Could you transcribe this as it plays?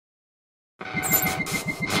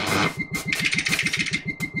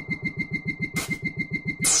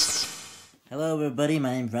Hello everybody,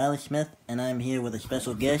 my name's Riley Smith, and I'm here with a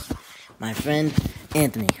special guest, my friend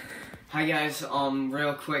Anthony. Hi guys,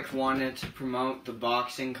 real quick, wanted to promote the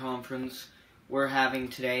boxing conference we're having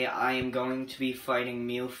today. I am going to be fighting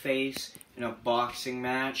Mealface in a boxing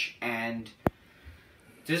match, and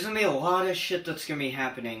there's going to be a lot of shit that's going to be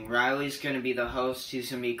happening. Riley's going to be the host,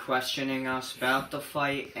 he's going to be questioning us about the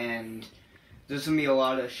fight, and there's going to be a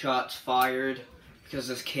lot of shots fired. Because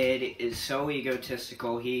this kid is so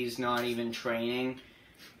egotistical, he's not even training.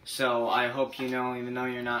 So I hope you know, even though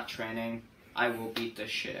you're not training, I will beat the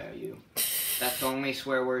shit out of you. That's the only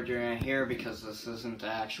swear word you're going to hear because this isn't the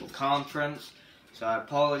actual conference. So I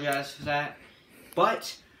apologize for that.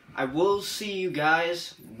 But I will see you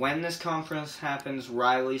guys when this conference happens.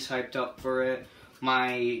 Riley's hyped up for it.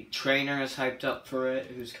 My trainer is hyped up for it,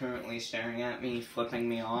 who's currently staring at me, flipping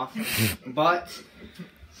me off. But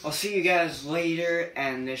I'll see you guys later,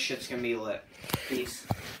 and this shit's gonna be lit. Peace.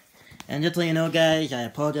 And just to let you know, guys, I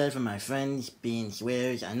apologize for my friends being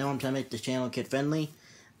swears. I know I'm trying to make this channel kid-friendly.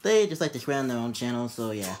 They just like to swear on their own channel, so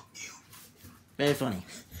yeah. Very funny.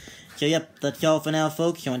 So yep, that's all for now,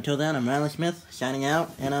 folks. So until then, I'm Riley Smith, signing out,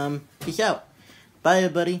 and peace out. Bye,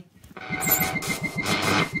 everybody.